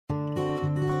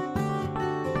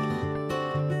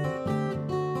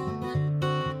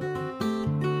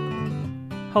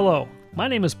Hello, my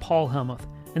name is Paul Helmuth,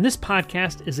 and this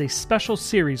podcast is a special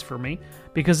series for me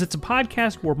because it's a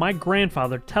podcast where my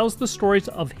grandfather tells the stories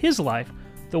of his life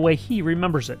the way he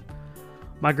remembers it.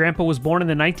 My grandpa was born in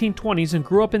the 1920s and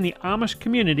grew up in the Amish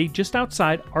community just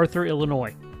outside Arthur,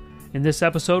 Illinois. In this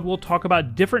episode, we'll talk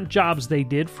about different jobs they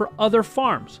did for other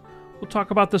farms. We'll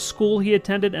talk about the school he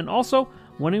attended and also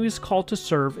when he was called to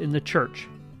serve in the church.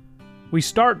 We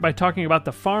start by talking about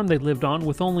the farm they lived on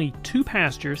with only 2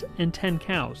 pastures and 10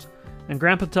 cows. And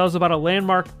Grandpa tells about a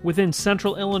landmark within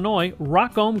central Illinois,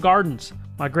 Rockome Gardens.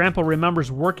 My grandpa remembers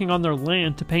working on their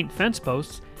land to paint fence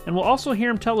posts, and we'll also hear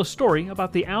him tell a story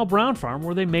about the Al Brown farm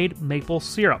where they made maple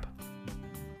syrup.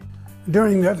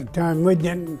 During that time, we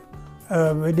didn't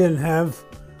have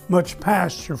much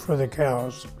pasture for the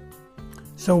cows,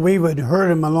 so we would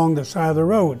herd them along the side of the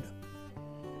road.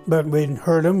 But we'd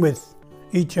herd them with,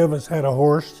 each of us had a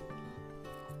horse.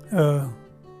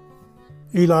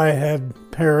 Eli had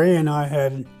Perry and I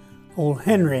had old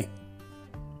Henry.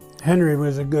 Henry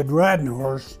was a good riding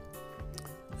horse,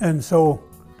 and so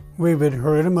we would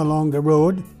herd him along the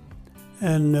road.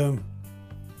 And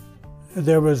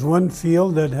there was one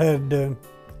field that had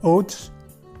oats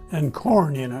and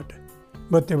corn in it,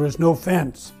 but there was no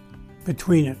fence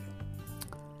between it.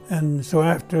 And so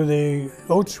after the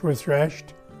oats were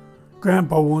threshed,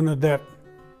 Grandpa wanted that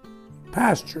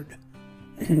pastured.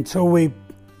 And so we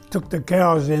took the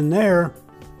cows in there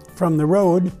from the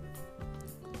road,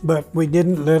 but we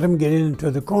didn't let them get into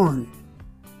the corn.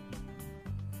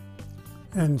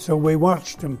 And so we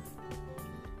watched them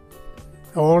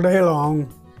all day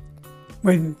long.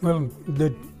 It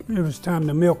was time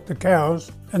to milk the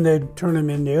cows, and they'd turn them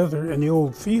in the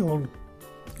old field,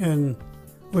 and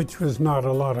which was not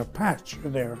a lot of pasture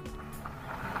there.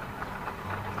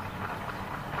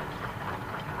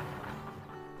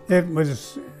 It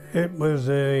was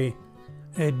a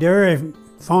dairy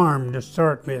farm to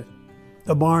start with.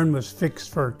 The barn was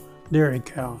fixed for dairy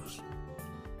cows.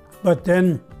 But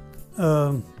then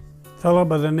a fellow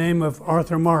by the name of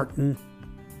Arthur Martin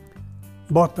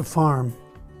bought the farm,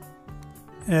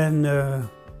 and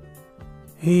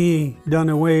he done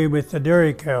away with the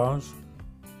dairy cows,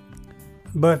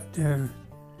 but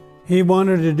he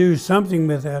wanted to do something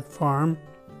with that farm,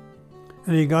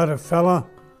 and he got a fella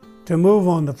to move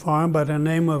on the farm by the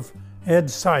name of Ed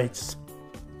Seitz.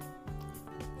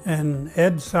 And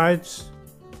Ed Seitz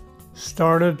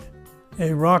started a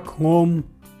Rockome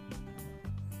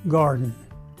garden.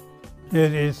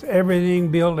 It is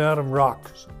everything built out of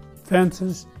rocks,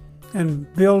 fences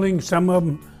and buildings. Some of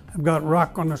them have got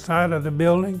rock on the side of the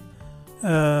building.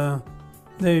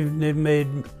 They've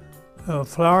made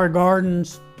flower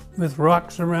gardens with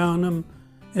rocks around them.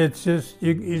 It's just,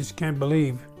 you just can't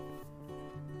believe.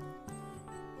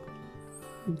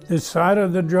 The side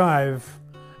of the drive,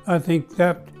 I think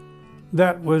that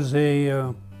was that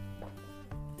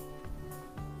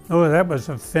was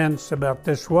a fence about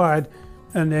this wide,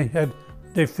 and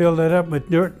they filled it up with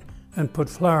dirt and put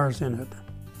flowers in it.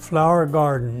 Flower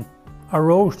garden,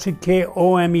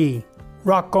 Rockome,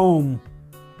 Rockome.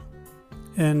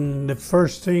 And the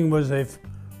first thing was a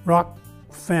rock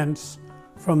fence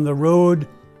from the road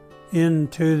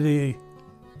into the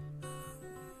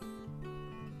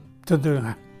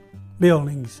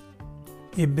buildings.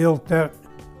 He built that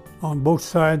on both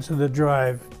sides of the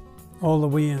drive, all the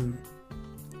way in.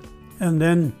 And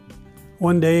then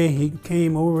one day he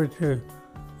came over to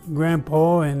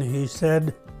Grandpa and he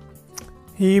said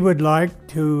he would like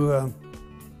to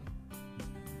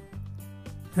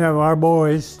have our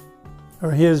boys,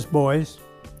 or his boys,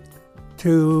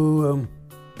 to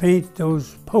paint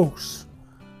those posts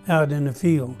out in the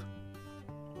field.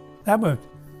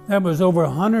 That was over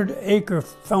 100-acre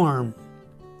farm,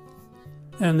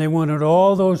 and they wanted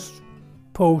all those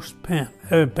posts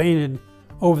painted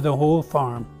over the whole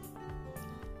farm.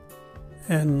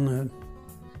 And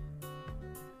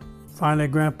finally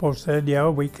Grandpa said, yeah,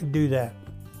 we could do that.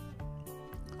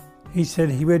 He said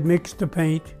he would mix the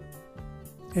paint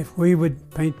if we would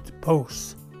paint the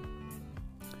posts.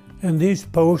 And these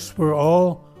posts were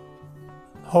all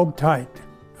hog tight,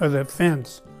 or the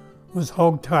fence was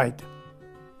hog tight.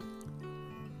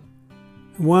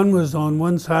 One was on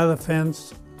one side of the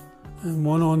fence and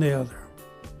one on the other.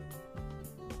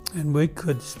 And we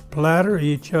could splatter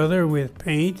each other with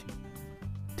paint.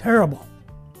 Terrible.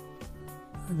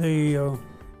 The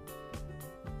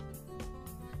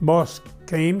boss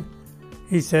came.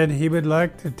 He said he would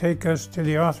like to take us to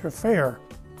the Arthur Fair.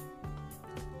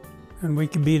 And we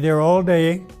could be there all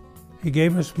day. He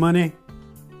gave us money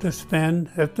to spend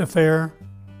at the fair.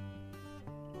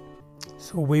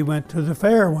 So we went to the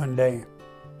fair one day.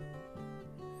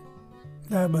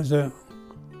 That was a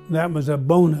that was a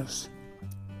bonus.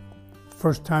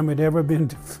 First time we'd ever been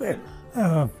to fair.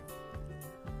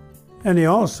 And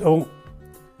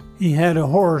he had a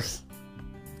horse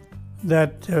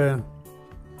that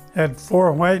had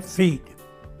 4 white feet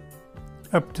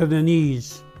up to the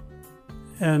knees.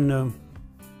 And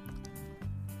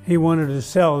he wanted to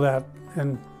sell that,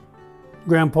 and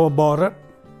Grandpa bought it,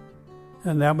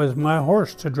 and that was my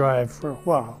horse to drive for a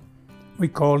while. We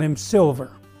called him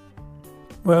Silver.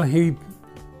 Well, he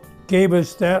gave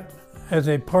us that as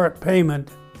a part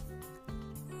payment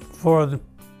for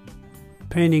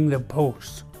painting the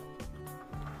posts.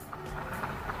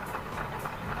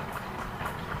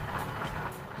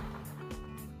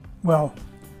 Well,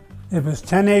 it was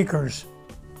 10 acres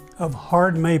of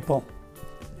hard maple,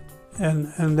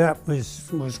 and that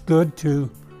was good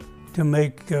to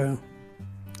make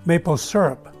maple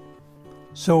syrup.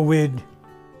 So we'd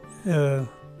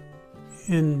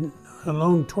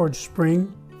along towards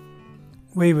spring,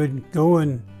 we would go,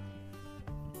 and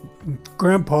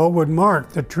Grandpa would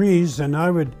mark the trees, and I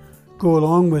would go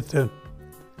along with the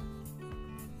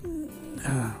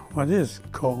what is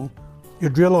it called? You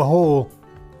drill a hole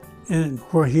in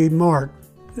where he marked,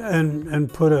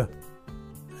 and put a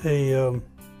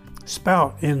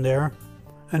spout in there,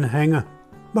 and hang a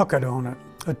bucket on it,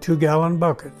 a 2-gallon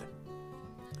bucket.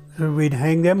 So we'd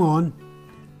hang them on,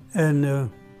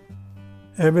 and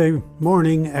every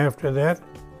morning after that,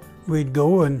 we'd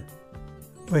go, and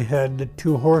we had the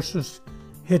 2 horses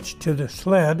hitched to the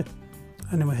sled,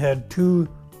 and we had 2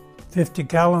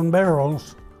 50-gallon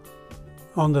barrels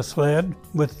on the sled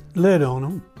with lid on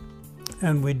them,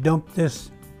 and we dumped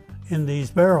this in these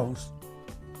barrels,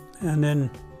 and then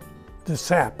the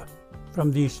sap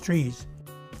from these trees.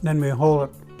 Then we haul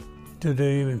it to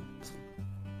the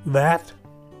vat.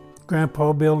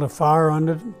 Grandpa built a fire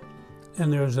under it,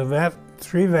 and there was a vat,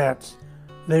 3 vats.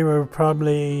 They were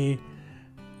probably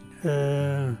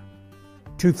 2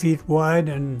 feet wide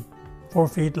and 4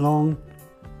 feet long.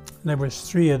 There was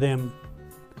 3 of them,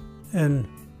 and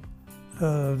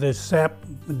the sap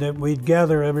that we'd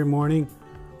gather every morning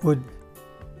would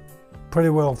pretty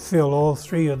well fill all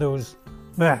 3 of those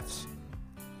vats.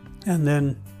 And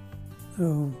then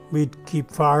we'd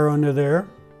keep fire under there,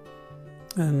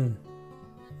 and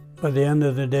by the end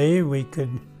of the day we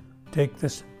could take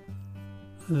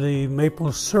the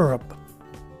maple syrup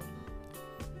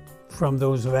from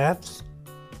those vats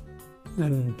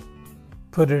and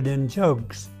put it in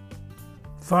jugs.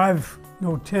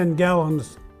 10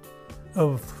 gallons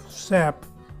of sap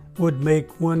would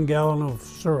make 1 gallon of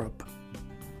syrup.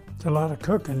 It's a lot of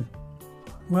cooking.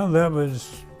 Well, that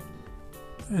was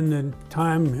in the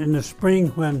time in the spring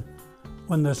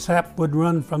when the sap would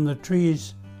run from the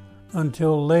trees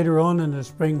until later on in the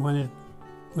spring when it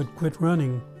would quit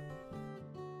running.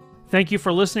 Thank you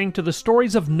for listening to the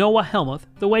stories of Noah Helmuth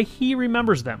the way he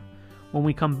remembers them. When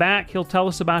we come back, he'll tell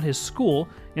us about his school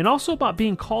and also about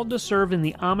being called to serve in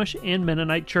the Amish and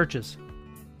Mennonite churches.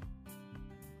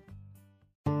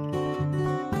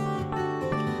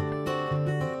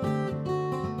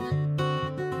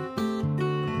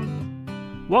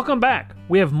 Welcome back.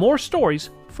 We have more stories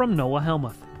from Noah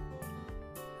Helmuth.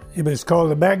 It was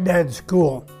called the Baghdad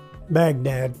School,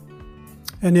 Baghdad,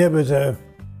 and it was a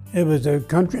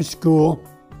country school.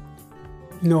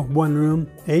 1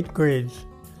 room, 8 grades.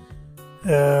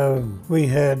 We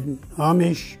had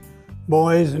Amish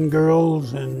boys and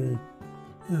girls and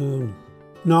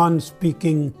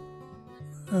non-speaking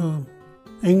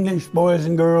English boys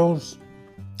and girls,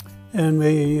 and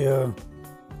we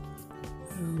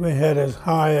had as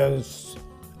high as,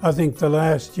 I think the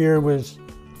last year was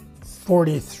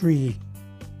 43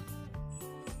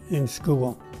 in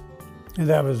school, and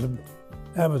that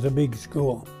was a big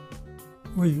school.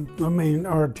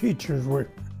 Our teachers were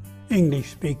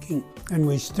English speaking, and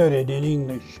we studied in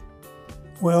English.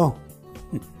 Well,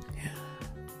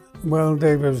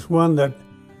 there was one that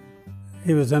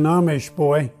he was an Amish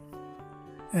boy,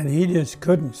 and he just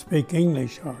couldn't speak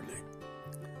English hardly.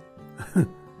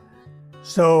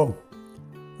 So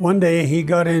one day he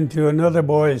got into another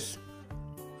boy's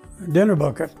dinner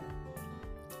bucket,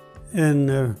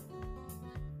 and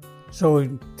so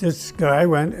this guy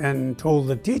went and told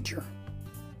the teacher.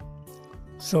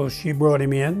 So she brought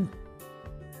him in,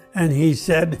 and he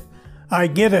said, "I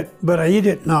get it, but I eat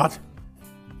it not."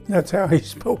 That's how he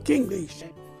spoke English.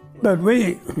 But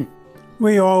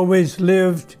we always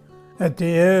lived at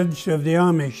the edge of the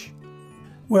Amish.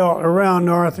 Well, around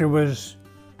north there was,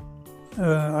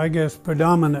 I guess,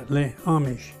 predominantly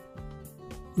Amish.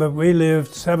 But we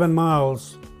lived 7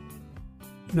 miles.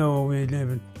 No, we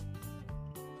lived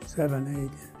 7,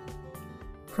 8.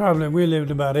 Probably we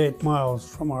lived about 8 miles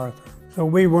from Arthur. So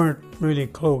we weren't really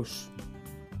close.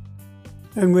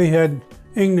 And we had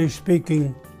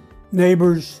English-speaking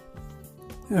neighbors,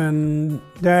 and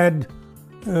Dad,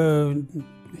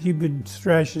 he would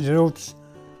thrash his oats,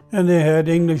 and they had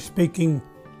English-speaking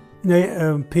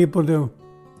people to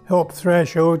help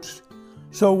thrash oats.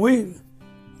 So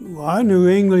I knew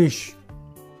English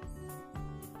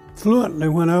fluently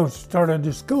when I started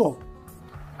to school.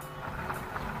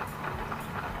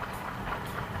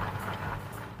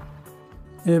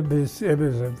 It was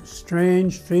a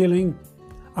strange feeling.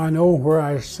 I know where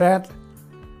I sat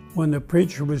when the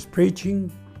preacher was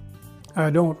preaching.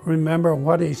 I don't remember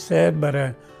what he said, but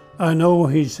I know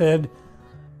he said,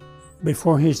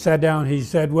 before he sat down, he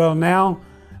said, "Well, now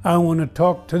I want to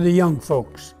talk to the young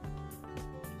folks."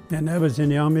 And that was in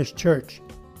the Amish church.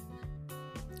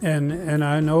 And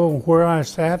I know where I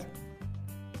sat,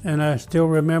 and I still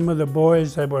remember the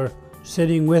boys that were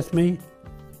sitting with me.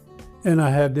 And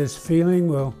I had this feeling,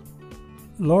 well,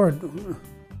 Lord,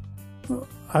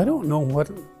 I don't know what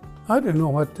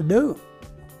to do.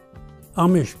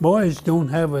 Amish boys don't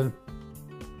have a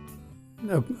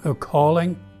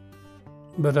calling,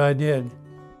 but I did.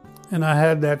 And I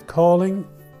had that calling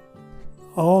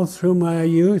all through my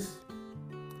youth.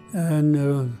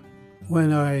 And when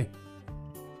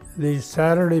the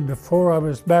Saturday before I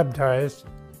was baptized,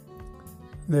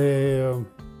 they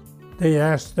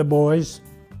asked the boys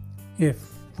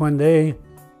if when they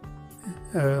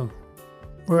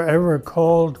were ever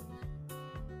called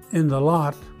in the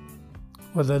lot,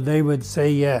 whether they would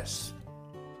say yes.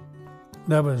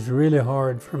 That was really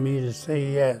hard for me to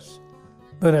say yes,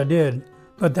 but I did.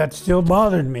 But that still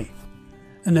bothered me.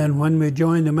 And then when we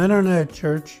joined the Mennonite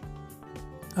church,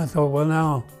 I thought, well,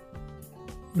 now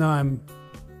I'm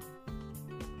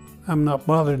not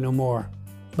bothered no more.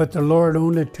 But the Lord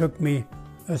only took me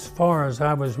as far as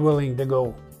I was willing to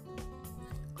go.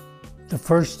 The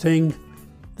first thing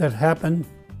that happened,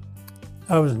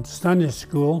 I was in Sunday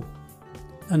school,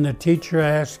 and the teacher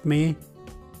asked me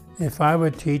if I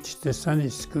would teach the Sunday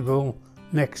school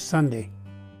next Sunday.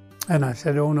 And I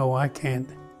said, "Oh no, I can't."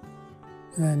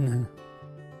 And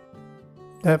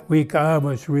that week I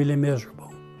was really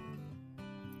miserable.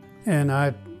 And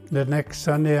the next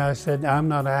Sunday I said, "I'm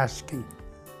not asking,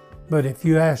 but if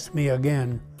you ask me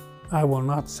again, I will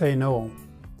not say no."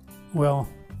 Well,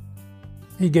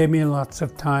 he gave me lots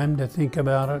of time to think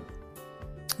about it,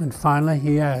 and finally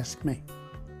he asked me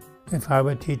if I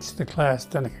would teach the class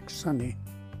the next Sunday,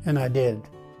 and I did.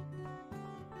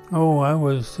 Oh, I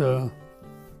was,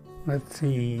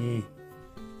 19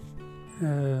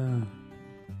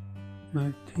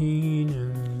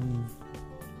 and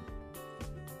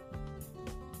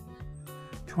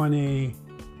 20,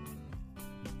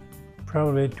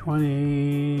 probably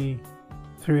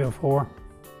 23 or 4.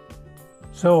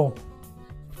 So,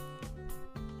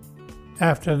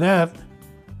 after that,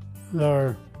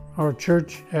 our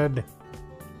church had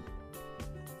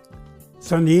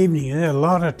Sunday evening. They had a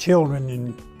lot of children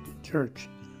in church.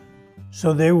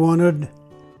 So they wanted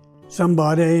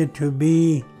somebody to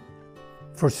be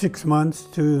for 6 months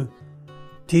to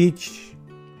teach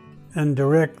and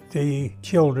direct the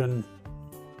children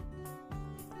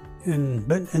in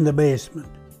the basement,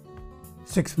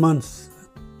 6 months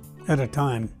at a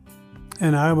time.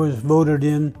 And I was voted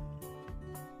in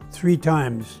 3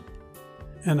 times.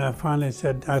 And I finally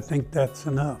said, "I think that's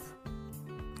enough."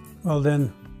 Well,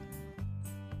 then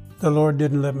the Lord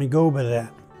didn't let me go by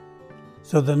that.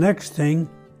 So the next thing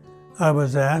I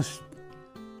was asked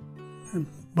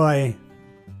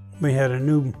we had a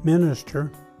new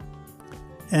minister,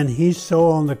 and he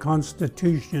saw on the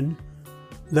Constitution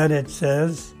that it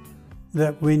says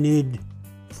that we need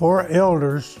 4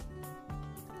 elders,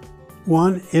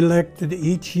 1 elected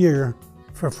each year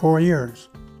for 4 years.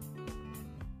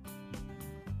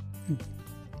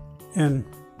 And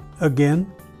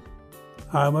again,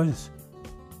 I was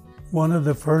one of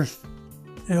the first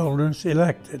elders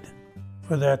elected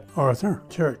for that Arthur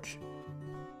church.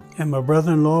 And my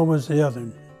brother-in-law was the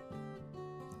other.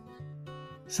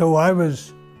 So I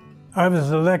was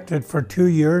elected for 2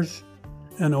 years,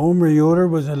 and Omri Yoder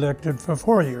was elected for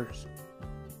 4 years.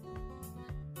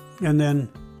 And then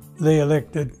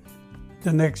the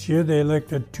next year they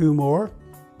elected 2 more,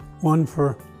 1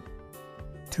 for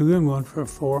 2 and 1 for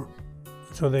 4.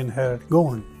 So they had it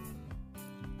going.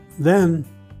 Then,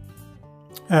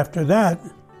 after that,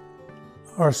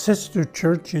 our sister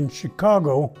church in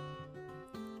Chicago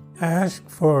asked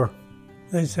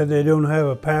they said they don't have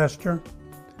a pastor,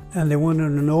 and they wanted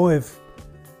to know if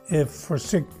for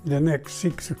the next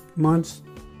 6 months,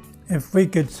 if we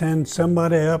could send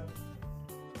somebody up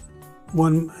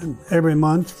every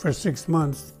month for 6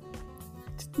 months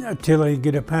till I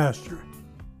get a pastor.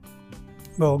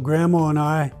 Well, Grandma and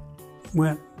I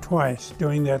went twice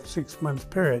during that 6-month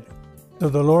period. So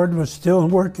the Lord was still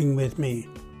working with me.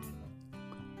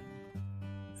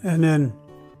 And then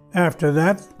after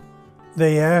that,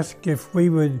 they asked if we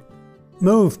would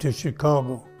move to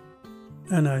Chicago.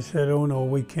 And I said, oh no,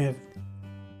 we can't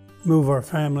move our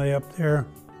family up there.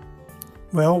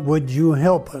 Well, would you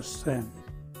help us then?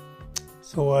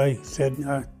 So I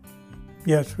said,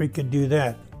 yes, we could do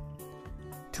that.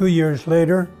 2 years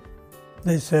later,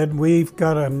 they said, we've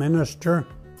got a minister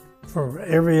for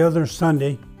every other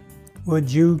Sunday.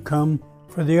 Would you come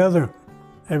for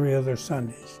every other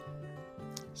Sundays?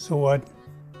 So I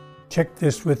checked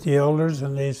this with the elders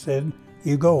and they said,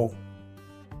 you go.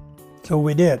 So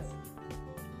we did.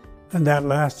 And that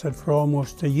lasted for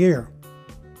almost a year.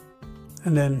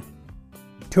 And then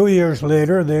 2 years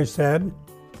later, they said,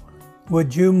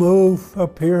 would you move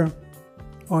up here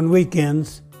on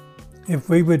weekends if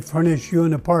we would furnish you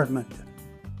an apartment?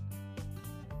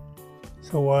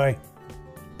 So I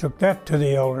took that to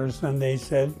the elders and they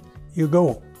said, you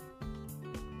go.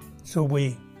 So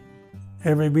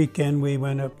every weekend we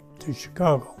went up to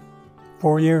Chicago.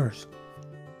 4 years.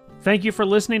 Thank you for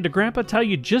listening to Grandpa tell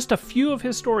you just a few of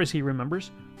his stories he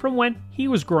remembers from when he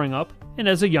was growing up and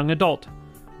as a young adult.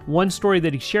 One story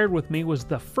that he shared with me was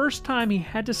the first time he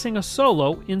had to sing a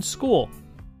solo in school.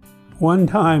 One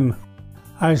time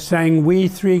I sang We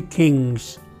Three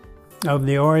Kings of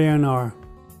the Orient Are,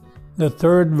 the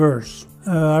third verse.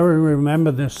 I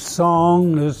remember this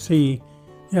song, let's see.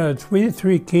 Yeah, it's we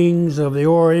three kings of the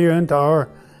Orient are,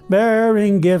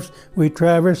 bearing gifts we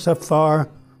traverse afar,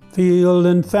 field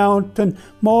and fountain,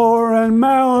 moor and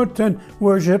mountain,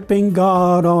 worshiping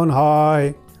God on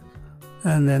high.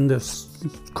 And then the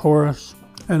chorus,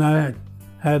 and I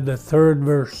had the third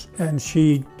verse, and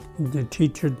the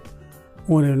teacher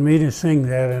wanted me to sing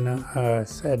that, and I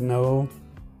said no.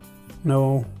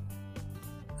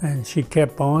 And she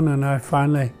kept on, and I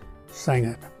finally sang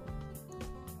it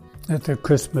at the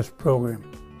Christmas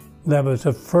program. That was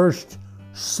the first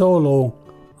solo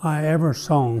I ever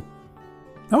sung.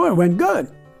 Oh, it went good.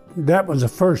 That was the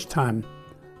first time.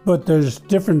 But there's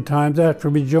different times after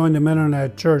we joined the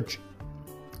Mennonite Church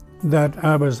that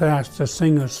I was asked to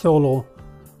sing a solo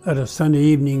at a Sunday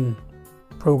evening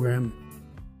program.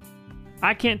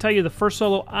 I can't tell you the first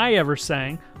solo I ever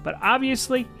sang, but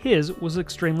obviously his was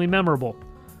extremely memorable.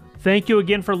 Thank you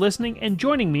again for listening and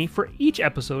joining me for each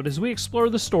episode as we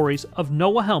explore the stories of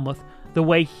Noah Helmuth the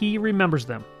way he remembers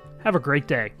them. Have a great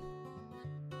day.